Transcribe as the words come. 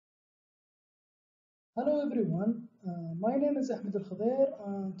Hello everyone, my name is Ahmed Al-Khadir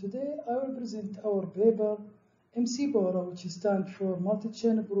and today I will present our paper McPoRA, which stands for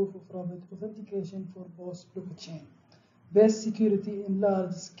Multi-Chain Proof of Rapid Authentication for Post-Blockchain Based Security in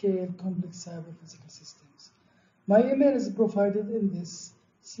Large-Scale Complex Cyber-Physical Systems. My email is provided in this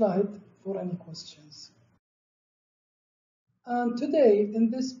slide for any questions. And today in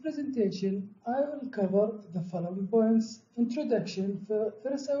this presentation I will cover the following points. Introduction.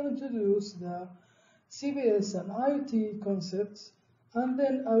 First I will introduce the CPS and IoT concepts, and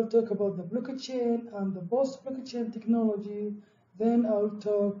then I'll talk about the blockchain and the post-blockchain technology. Then I'll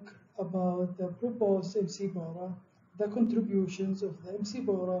talk about the proposed McPoRA, the contributions of the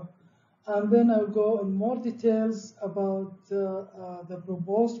McPoRA, and then I'll go in more details about the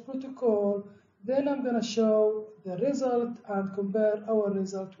proposed protocol. Then I'm going to show the result and compare our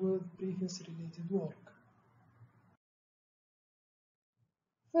result with previous related work.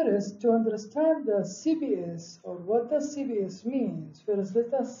 First, to understand the CPS or what does CPS means, first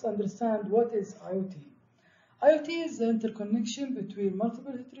let us understand what is IoT. IoT is the interconnection between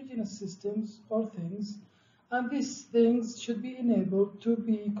multiple heterogeneous systems or things, and these things should be enabled to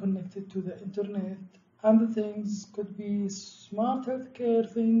be connected to the internet, and the things could be smart healthcare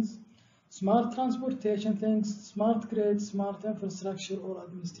things, smart transportation things, smart grids, smart infrastructure or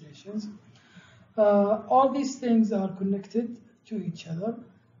administrations. All these things are connected to each other.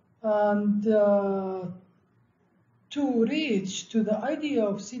 And to reach to the idea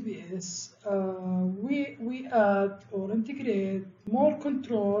of CPS, we add or integrate more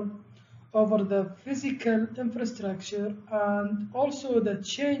control over the physical infrastructure and also the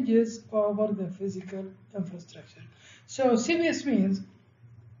changes over the physical infrastructure. So CPS means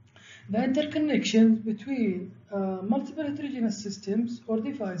the interconnection between multiple heterogeneous systems or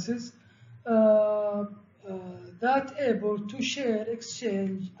devices that able to share,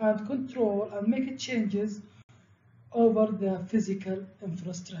 exchange, and control and make changes over the physical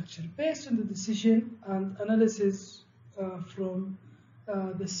infrastructure based on the decision and analysis from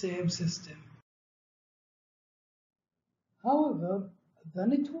the same system. However, the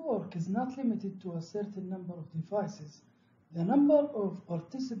network is not limited to a certain number of devices. The number of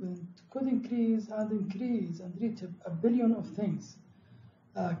participants could increase and reach a billion of things.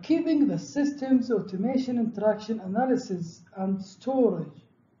 Keeping the system's automation, interaction analysis, and storage,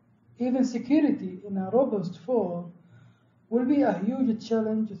 even security in a robust form, will be a huge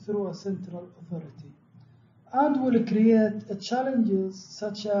challenge through a central authority, and will create challenges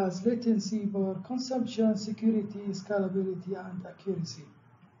such as latency, power consumption, security, scalability, and accuracy.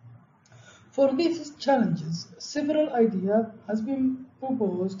 For these challenges, several ideas have been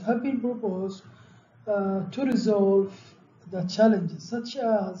proposed to resolve the challenges, such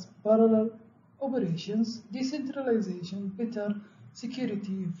as parallel operations, decentralization, better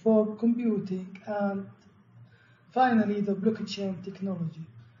security for computing, and finally the blockchain technology.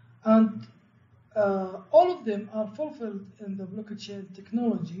 And all of them are fulfilled in the blockchain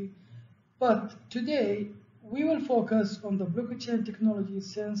technology, but today we will focus on the blockchain technology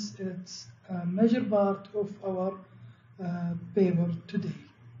since it's a major part of our paper today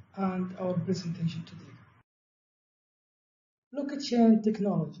and our presentation today. Blockchain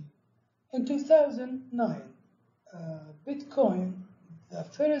technology. In 2009, Bitcoin, the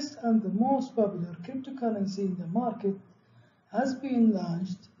first and the most popular cryptocurrency in the market, has been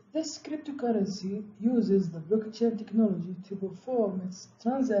launched. This cryptocurrency uses the blockchain technology to perform its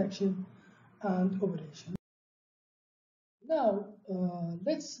transaction and operation. Now,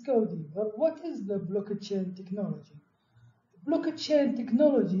 let's go deeper. What is the blockchain technology? Blockchain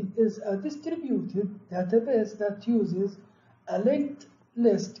technology is a distributed database that uses a linked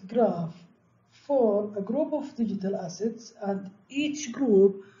list graph for a group of digital assets, and each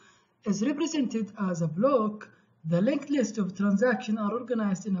group is represented as a block. The linked list of transactions are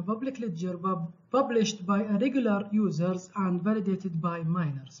organized in a public ledger published by regular users and validated by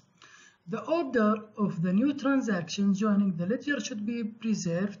miners. The order of the new transactions joining the ledger should be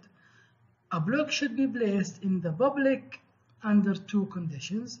preserved. A block should be placed in the public under two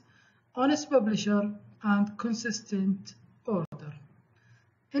conditions: honest publisher and consistent order.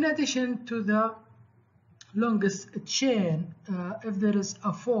 In addition to the longest chain, if there is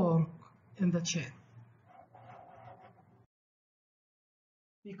a fork in the chain.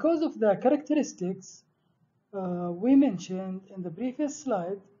 Because of the characteristics we mentioned in the previous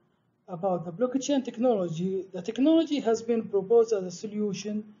slide about the blockchain technology, the technology has been proposed as a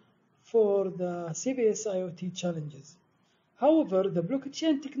solution for the CPS IoT challenges. However, the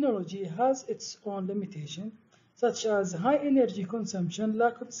blockchain technology has its own limitations, such as high energy consumption,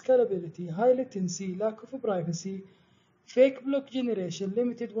 lack of scalability, high latency, lack of privacy, fake block generation,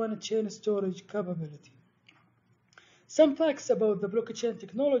 limited one-chain storage capability. Some facts about the blockchain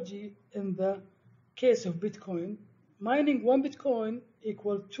technology. In the case of Bitcoin, mining 1 Bitcoin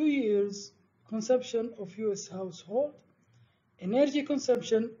equals 2 years consumption of US household. Energy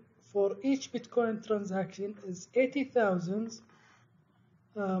consumption for each Bitcoin transaction is 80,000,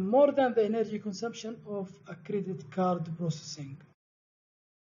 more than the energy consumption of a credit card processing.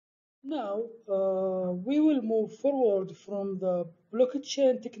 Now, we will move forward from the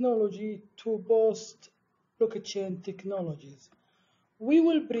blockchain technology to post-blockchain technologies. We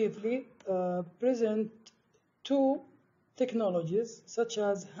will briefly present two technologies such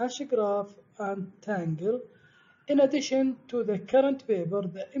as HashGraph and Tangle, in addition to the current paper,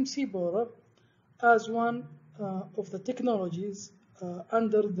 the McPoRA, as one of the technologies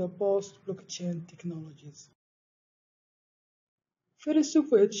under the post-blockchain technologies. First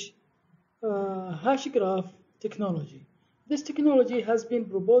of which, HashGraph technology. This technology has been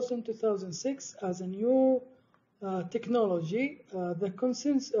proposed in 2006 as a new technology.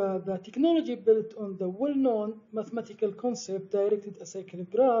 The technology built on the well-known mathematical concept directed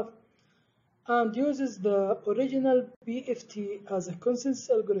acyclic graph and uses the original BFT as a consensus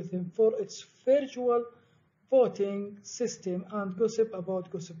algorithm for its virtual voting system and gossip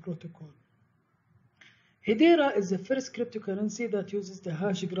about gossip protocol. Hedera is the first cryptocurrency that uses the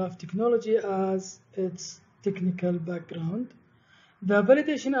HashGraph technology as its technical background. The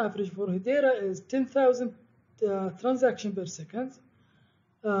validation average for Hedera is 10,000 transactions per second.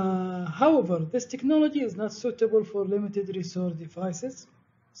 However, this technology is not suitable for limited resource devices,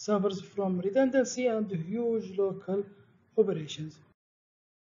 suffers from redundancy and huge local operations.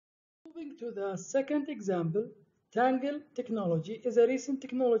 Moving to the second example, Tangle technology is a recent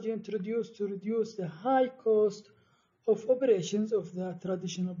technology introduced to reduce the high cost of operations of the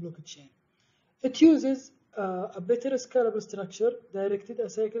traditional blockchain. It uses a better scalable structure, directed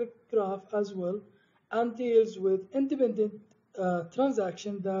acyclic graph as well, and deals with independent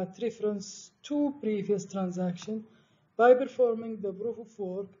transactions that reference to previous transactions by performing the proof of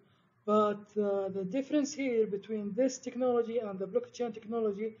work. But the difference here between this technology and the blockchain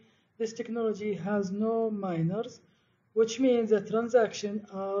technology, this technology has no miners, which means the transactions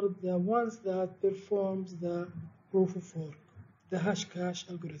are the ones that performs the proof of work, the hashcash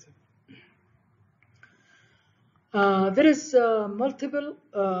algorithm. There is multiple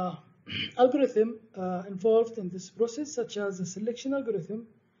algorithm involved in this process, such as the selection algorithm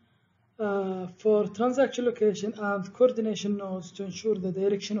for transaction location and coordination nodes to ensure the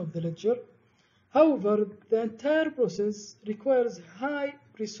direction of the ledger. However, the entire process requires high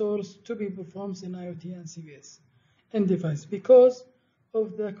resource to be performed in IoT and CPS and device because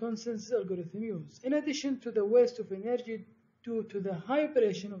of the consensus algorithm use. In addition to the waste of energy due to the high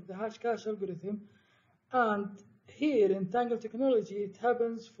operation of the hashcash algorithm, and here in Tangle technology, it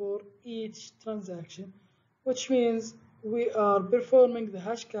happens for each transaction, which means we are performing the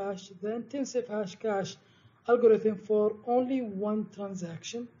hashcash, the intensive hashcash algorithm for only one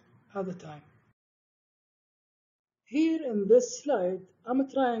transaction at a time. Here in this slide, I'm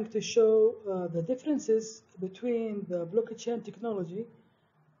trying to show the differences between the blockchain technology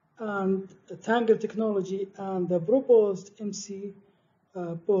and the Tangle technology and the proposed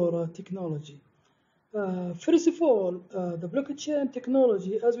McPoRA technology. First of all, the blockchain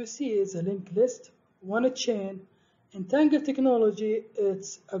technology, as we see, is a linked list, one chain. In Tangle technology,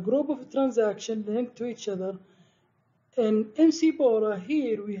 it's a group of transactions linked to each other. In McPoRA,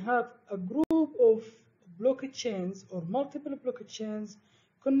 here we have a group of blockchains or multiple blockchains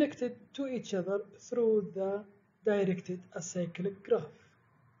connected to each other through the directed acyclic graph.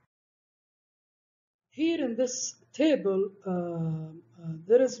 Here in this table,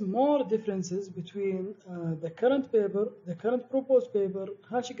 there is more differences between the current paper, the current proposed paper,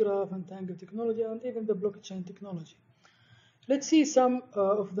 HashGraph and Tangle technology, and even the blockchain technology. Let's see some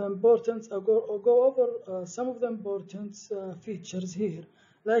of the important, go over some of the important features here,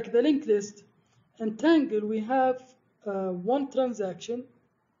 like the linked list. In Tangle, we have one transaction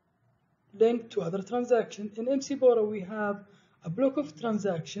linked to other transaction. In McPoRA, we have a block of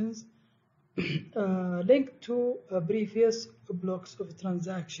transactions linked to previous blocks of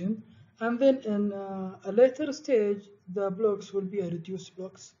transaction, and then in a later stage, the blocks will be a reduced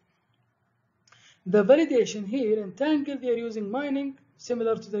blocks. The validation here in Tangle, they are using mining,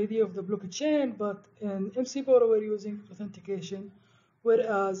 similar to the idea of the blockchain, but in McPoRA, we're using authentication,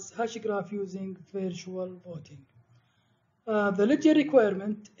 whereas HashGraph using virtual voting. The ledger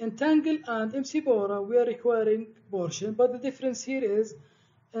requirement in Tangle and McPoRA, we are requiring portion, but the difference here is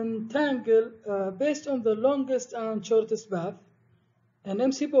in Tangle, based on the longest and shortest path. In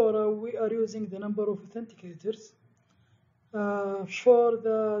McPoRA, we are using the number of authenticators. For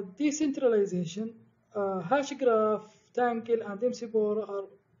the decentralization, hash graph, Tangle, and MCPORA are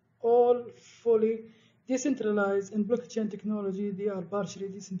all fully decentralized. In blockchain technology, they are partially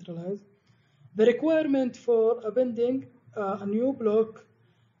decentralized. The requirement for appending a new block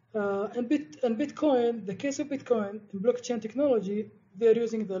in Bitcoin, the case of Bitcoin, in blockchain technology, they're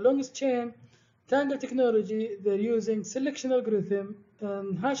using the longest chain. Tangle technology, they're using selection algorithm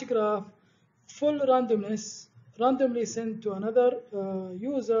and hash graph, full randomness, randomly sent to another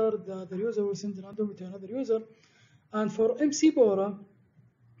user. The other user will send randomly to another user. And for MCPORA,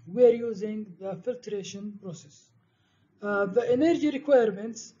 we are using the filtration process. The energy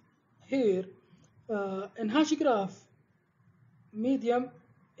requirements here in hash graph, medium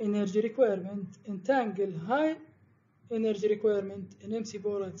energy requirement, in Tangle, high energy requirement, in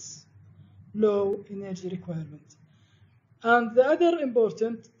MCPORA, it's low energy requirement. And the other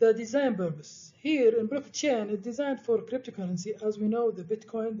important, the design purpose. Here in blockchain, it's designed for cryptocurrency. As we know, the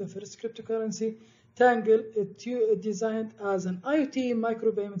Bitcoin, the first cryptocurrency, Tangle, it's designed as an IoT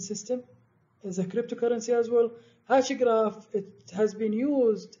micropayment system, as a cryptocurrency as well. Hashgraph, it has been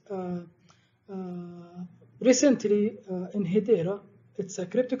used recently in Hedera. It's a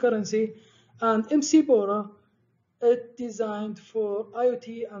cryptocurrency. And MCPORA, it's designed for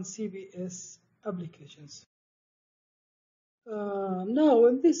IoT and CPS applications. Now,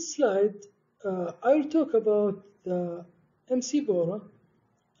 in this slide, I will talk about the MCPORA,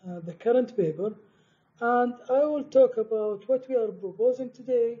 the current paper, and I will talk about what we are proposing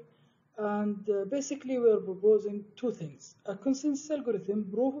today. And basically, we are proposing two things: a consensus algorithm,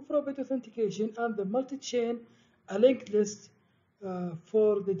 proof of robot authentication, and the multi-chain, a linked list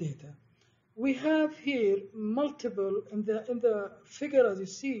for the data. We have here multiple, in the figure as you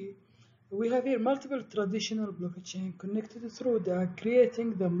see, we have here multiple traditional blockchain connected through DAG,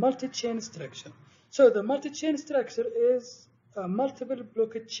 creating the multi-chain structure. So the multi-chain structure is multiple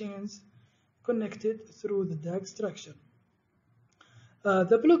blockchains connected through the DAG structure.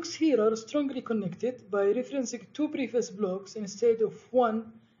 The blocks here are strongly connected by referencing two previous blocks instead of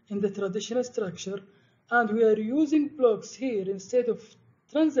one in the traditional structure, and we are using blocks here instead of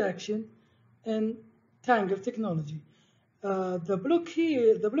transaction in Tangle technology. The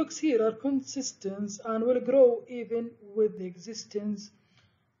blocks here are consistent and will grow even with the existence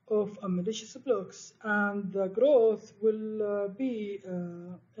of a malicious blocks, and the growth will be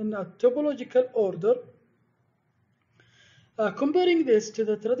in a topological order. Comparing this to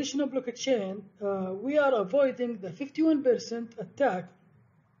the traditional blockchain, we are avoiding the 51% attack,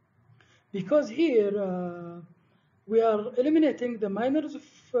 because here we are eliminating the miners of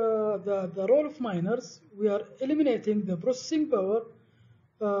the role of miners. We are eliminating the processing power.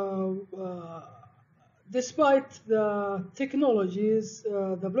 Despite the technologies,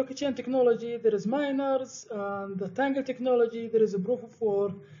 the blockchain technology, there is miners, and the Tangle technology, there is a proof of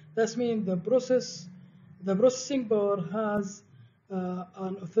work. That means the processing power has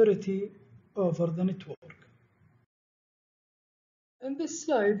an authority over the network. In this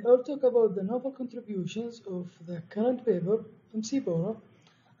slide, I'll talk about the novel contributions of the current paper, MCPORA.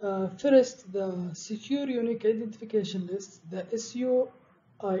 First, the Secure Unique Identification List, the SUIL.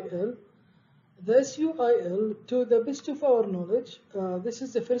 The SUIL, to the best of our knowledge, this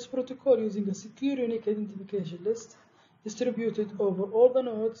is the first protocol using a Secure Unique Identification List distributed over all the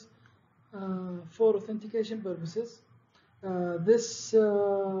nodes for authentication purposes. This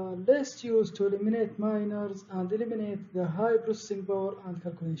list used to eliminate miners and eliminate the high processing power and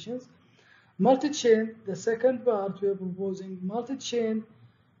calculations. Multi-chain, the second part, we are proposing multi-chain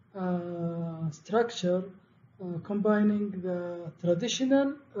structure combining the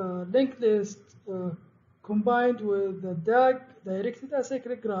traditional linked list combined with the DAG, directed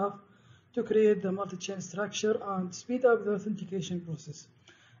acyclic graph, to create the multi-chain structure and speed up the authentication process.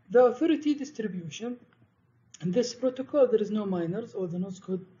 The authority distribution. In this protocol, there is no miners. All the nodes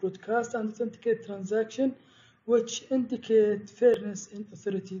could broadcast and authenticate transaction, which indicate fairness in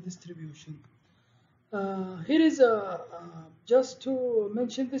authority distribution. Here is just to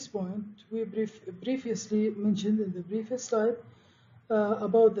mention this point, we previously mentioned in the previous slide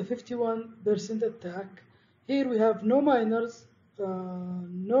about the 51% attack. Here we have no miners,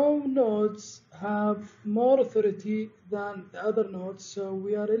 no nodes have more authority than the other nodes, so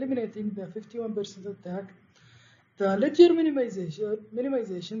we are eliminating the 51% attack. The ledger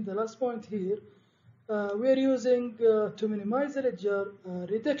minimization, the last point here, we are using to minimize the ledger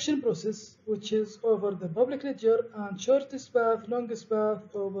reduction process, which is over the public ledger, and shortest path, longest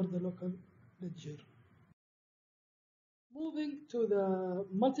path over the local ledger. Moving to the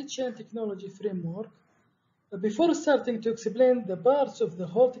multi-chain technology framework, before starting to explain the parts of the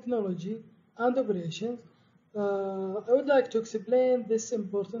whole technology and operations, I would like to explain this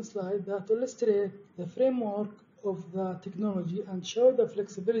important slide that illustrates the framework of the technology and show the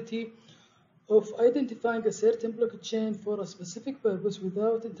flexibility of identifying a certain blockchain for a specific purpose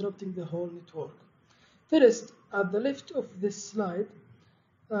without interrupting the whole network. First, at the left of this slide,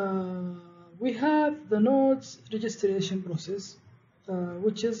 we have the nodes registration process,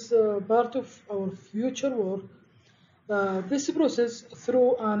 which is part of our future work. This process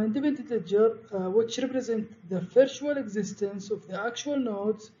through an independent ledger, which represents the virtual existence of the actual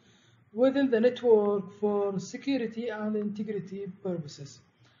nodes within the network for security and integrity purposes.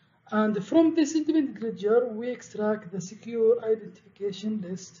 And from this independent ledger, we extract the secure identification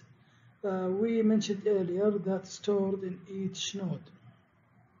list we mentioned earlier that's stored in each node.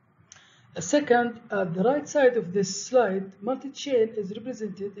 Second, at the right side of this slide, multi-chain is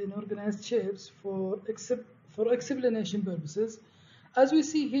represented in organized shapes for explanation purposes. As we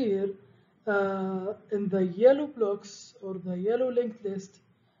see here, in the yellow blocks or the yellow linked list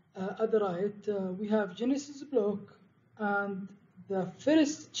at the right, we have Genesis block, and the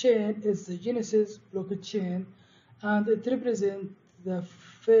first chain is the Genesis blockchain, and it represents the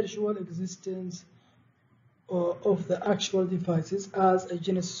virtual existence of the actual devices as a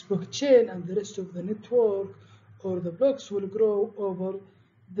Genesis blockchain, and the rest of the network or the blocks will grow over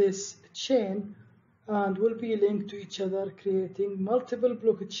this chain and will be linked to each other, creating multiple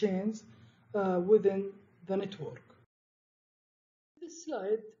blockchains within the network. In this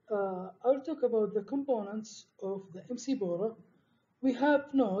slide, I'll talk about the components of the McPoRA. We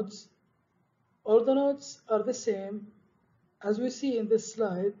have nodes. All the nodes are the same. As we see in this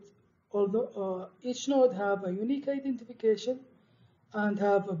slide, although each node have a unique identification and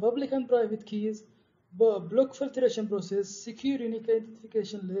have a public and private keys, block filtration process, secure unique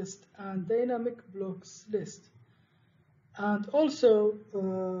identification list, and dynamic blocks list. And also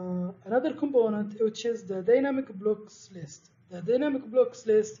another component, which is the dynamic blocks list. The dynamic blocks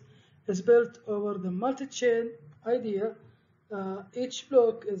list is built over the multi-chain idea. Each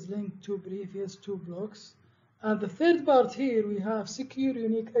block is linked to previous two blocks. And the third part here, we have secure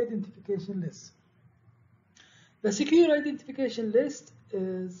unique identification list. The secure identification list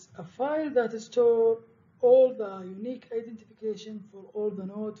is a file that stores all the unique identification for all the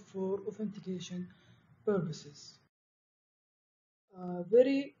nodes for authentication purposes.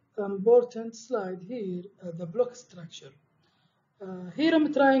 Very important slide here, the block structure. Here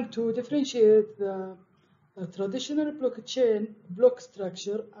I'm trying to differentiate the traditional blockchain block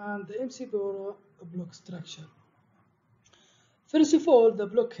structure and the McPoRA block structure. First of all, the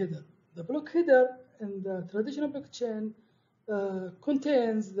block header. The block header in the traditional blockchain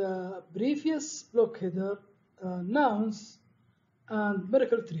contains the previous block header, nouns, and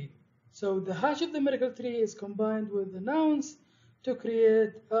miracle tree. So the hash of the miracle tree is combined with the nouns to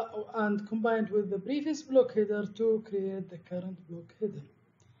create, and combined with the previous block header to create the current block header.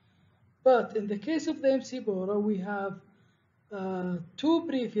 But in the case of the McPoRA, we have two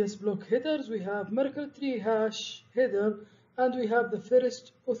previous block headers. We have miracle tree hash header, and we have the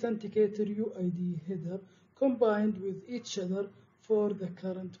first authenticator UID header combined with each other for the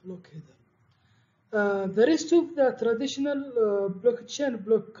current block header. The rest of the traditional blockchain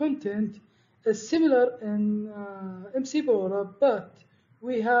block content is similar in McPoRA, but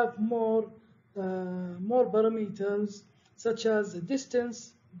we have more parameters such as the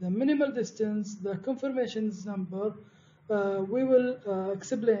distance, the minimal distance, the confirmations number. We will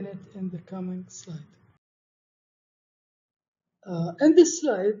explain it in the coming slide. In this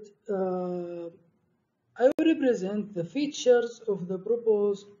slide, I will represent the features of the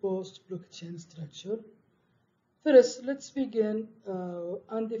proposed post-blockchain structure. First, let's begin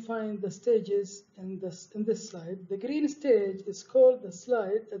and define the stages in this slide. The green stage is called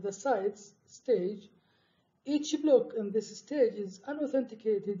the sites stage. Each block in this stage is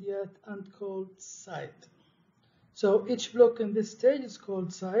unauthenticated yet and called site. So each block in this stage is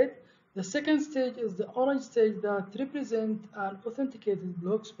called site. The second stage is the orange stage that represent unauthenticated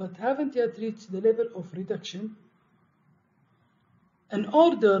blocks but haven't yet reached the level of reduction. In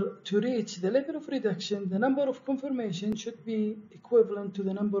order to reach the level of reduction, the number of confirmations should be equivalent to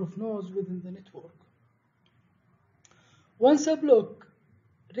the number of nodes within the network. Once a block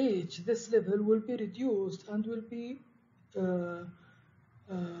reaches this level, will be reduced and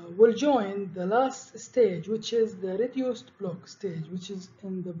will join the last stage, which is the reduced block stage, which is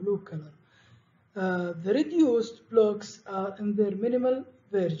in the blue color. The reduced blocks are in their minimal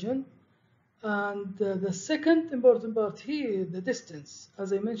version. And the second important part here, the distance.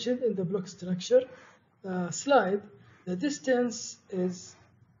 As I mentioned in the block structure slide, the distance is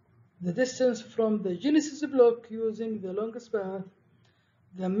the distance from the Genesis block using the longest path.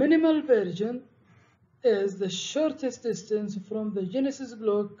 The minimal version is the shortest distance from the genesis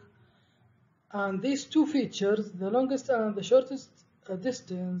block, and these two features, the longest and the shortest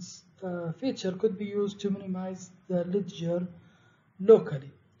distance feature, could be used to minimize the ledger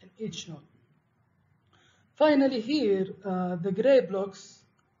locally in each node. Finally, here the gray blocks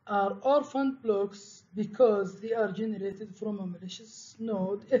are orphaned blocks because they are generated from a malicious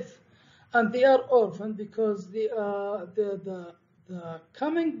node if, and they are orphaned because they are the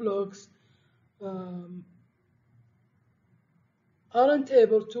coming blocks aren't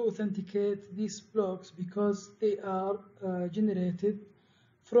able to authenticate these blocks because they are generated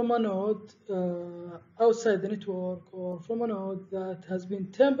from a node outside the network or from a node that has been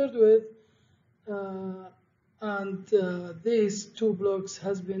tampered with, and these two blocks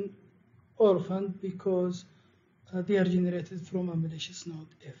has been orphaned because they are generated from a malicious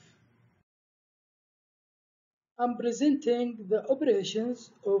node if. I'm presenting the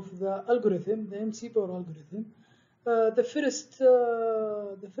operations of the algorithm, the McPoRA algorithm. The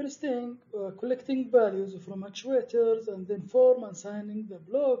first thing, collecting values from actuators, and then form and signing the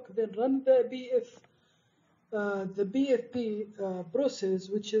block, then run the BFP process,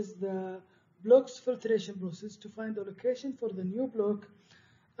 which is the blocks filtration process, to find a location for the new block.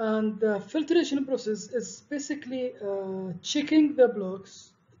 And the filtration process is basically checking the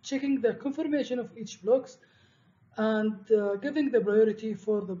blocks, checking the confirmation of each blocks, and giving the priority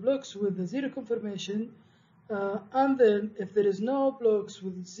for the blocks with the zero confirmation. And then if there is no blocks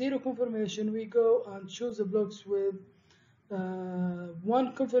with zero confirmation, we go and choose the blocks with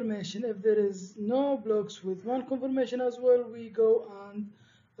one confirmation. If there is no blocks with one confirmation as well, we go and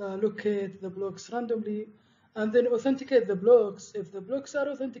locate the blocks randomly and then authenticate the blocks. If the blocks are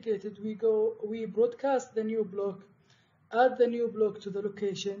authenticated, we broadcast the new block, add the new block to the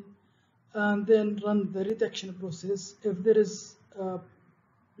location, and then run the reduction process. If there is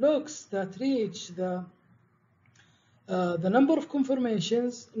blocks that reach the number of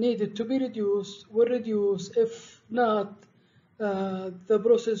confirmations needed to be reduced will reduce. If not, the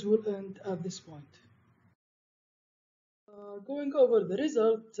process will end at this point. Going over the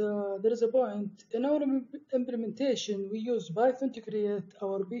result, there is a point. In our implementation, we used Python to create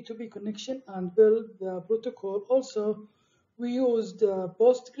our B2B connection and build the protocol. Also, we used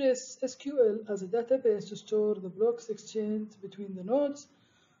PostgreSQL as a database to store the blocks exchanged between the nodes.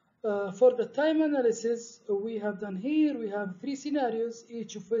 For the time analysis we have done here, we have 3 scenarios,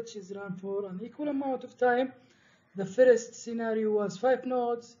 each of which is run for an equal amount of time. The first scenario was 5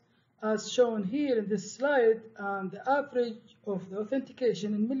 nodes, as shown here in this slide, and the average of the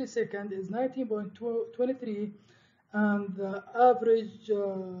authentication in milliseconds is 19.23, and the average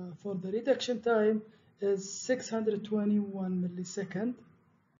for the reduction time is 621 milliseconds.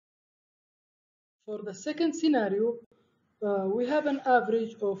 For the second scenario, we have an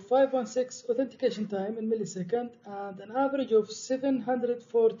average of 516 authentication time in millisecond and an average of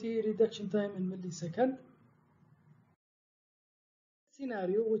 740 reduction time in millisecond.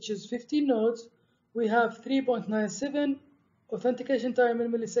 Scenario, which is 15 nodes, we have 3.97 authentication time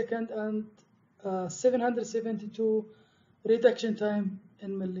in millisecond and 772 reduction time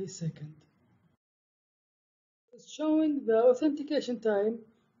in millisecond. It's showing the authentication time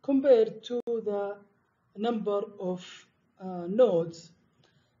compared to the number of nodes.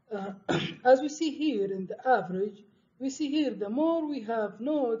 As we see here in the average, we see here the more we have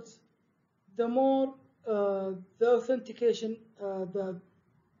nodes, the more the authentication,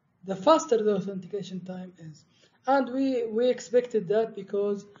 the faster the authentication time is. And we expected that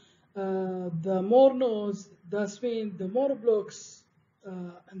because the more nodes, that means the more blocks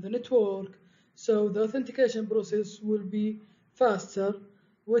in the network, so the authentication process will be faster,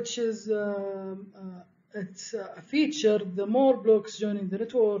 which is it's a feature. The more blocks joining the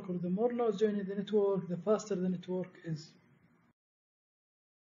network or the more nodes joining the network, the faster the network is.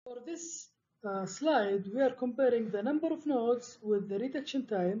 For this slide, we are comparing the number of nodes with the reduction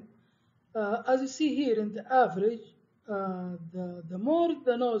time. As you see here in the average, the more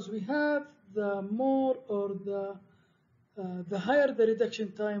the nodes we have, the more or the higher the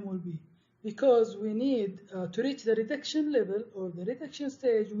reduction time will be. Because we need to reach the reduction level or the reduction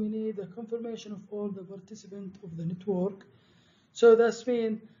stage, we need a confirmation of all the participants of the network. So that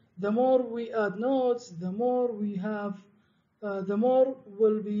means the more we add nodes, the more we have, the more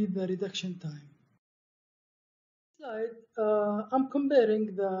will be the reduction time. Slide, I'm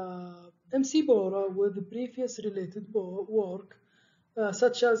comparing the McPoRA with the previous related work,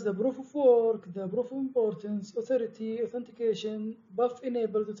 such as the proof of work, the proof of importance, authority, authentication,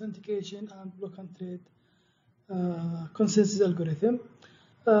 buff-enabled authentication, and block and trade consensus algorithm.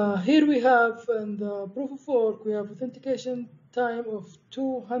 Here we have in the proof of work, we have authentication time of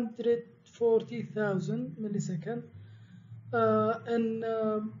 200 40,000 millisecond. In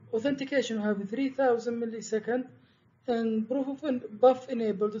authentication, we have 3,000 millisecond. And proof of buff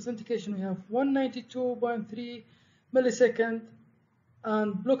enabled authentication, we have 192.3 millisecond,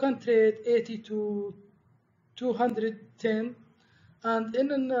 and block and trade 80 to 210. And in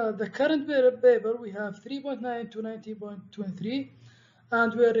the current paper, we have 3.9 to 90.23,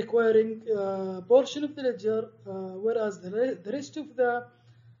 and we are requiring a portion of the ledger, whereas the rest of the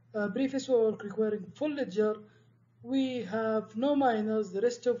previous work requiring full ledger. We have no miners. The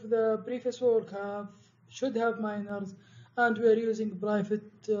rest of the previous work should have miners, and we are using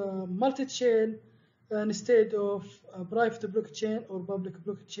private multi-chain instead of private blockchain or public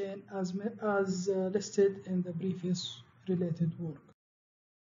blockchain as listed in the previous related work.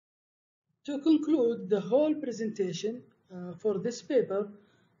 To conclude the whole presentation for this paper,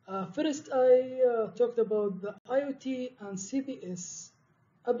 first I talked about the IoT and CPS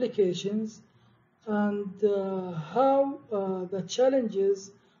applications and how the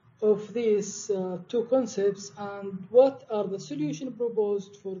challenges of these two concepts and what are the solutions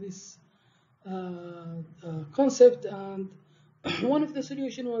proposed for this concept. And one of the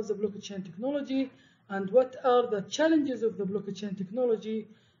solutions was the blockchain technology, and what are the challenges of the blockchain technology,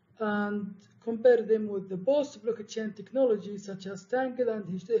 and compare them with the post-blockchain technology such as Tangle and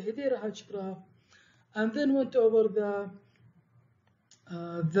Hedera Hashgraph, and then went over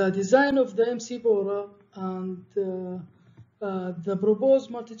the design of the MCPoRA and the proposed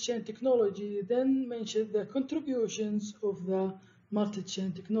multi-chain technology, then mentioned the contributions of the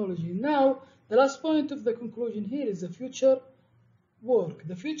multi-chain technology. Now, the last point of the conclusion here is the future work.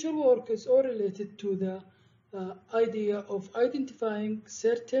 The future work is all related to the idea of identifying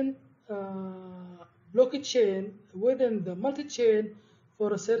certain blockchain within the multi-chain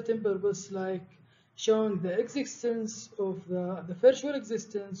for a certain purpose, like showing the existence of the virtual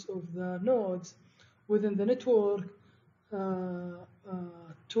existence of the nodes within the network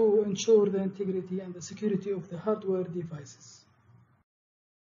to ensure the integrity and the security of the hardware devices.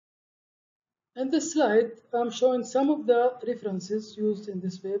 In this slide, I'm showing some of the references used in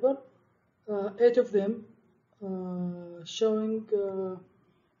this paper, 8 of them, showing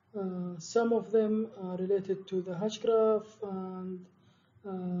some of them are related to the Hashgraph, and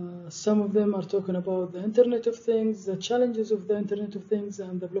some of them are talking about the Internet of Things, the challenges of the Internet of Things,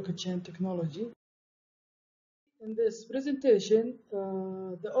 and the blockchain technology. In this presentation,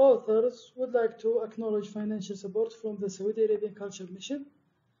 the authors would like to acknowledge financial support from the Saudi Arabian Culture Mission.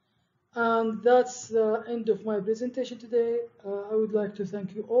 And that's the end of my presentation today. I would like to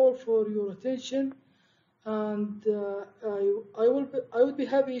thank you all for your attention, and I would be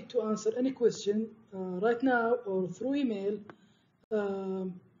happy to answer any question right now or through email.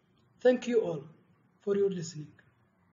 Thank you all for your listening.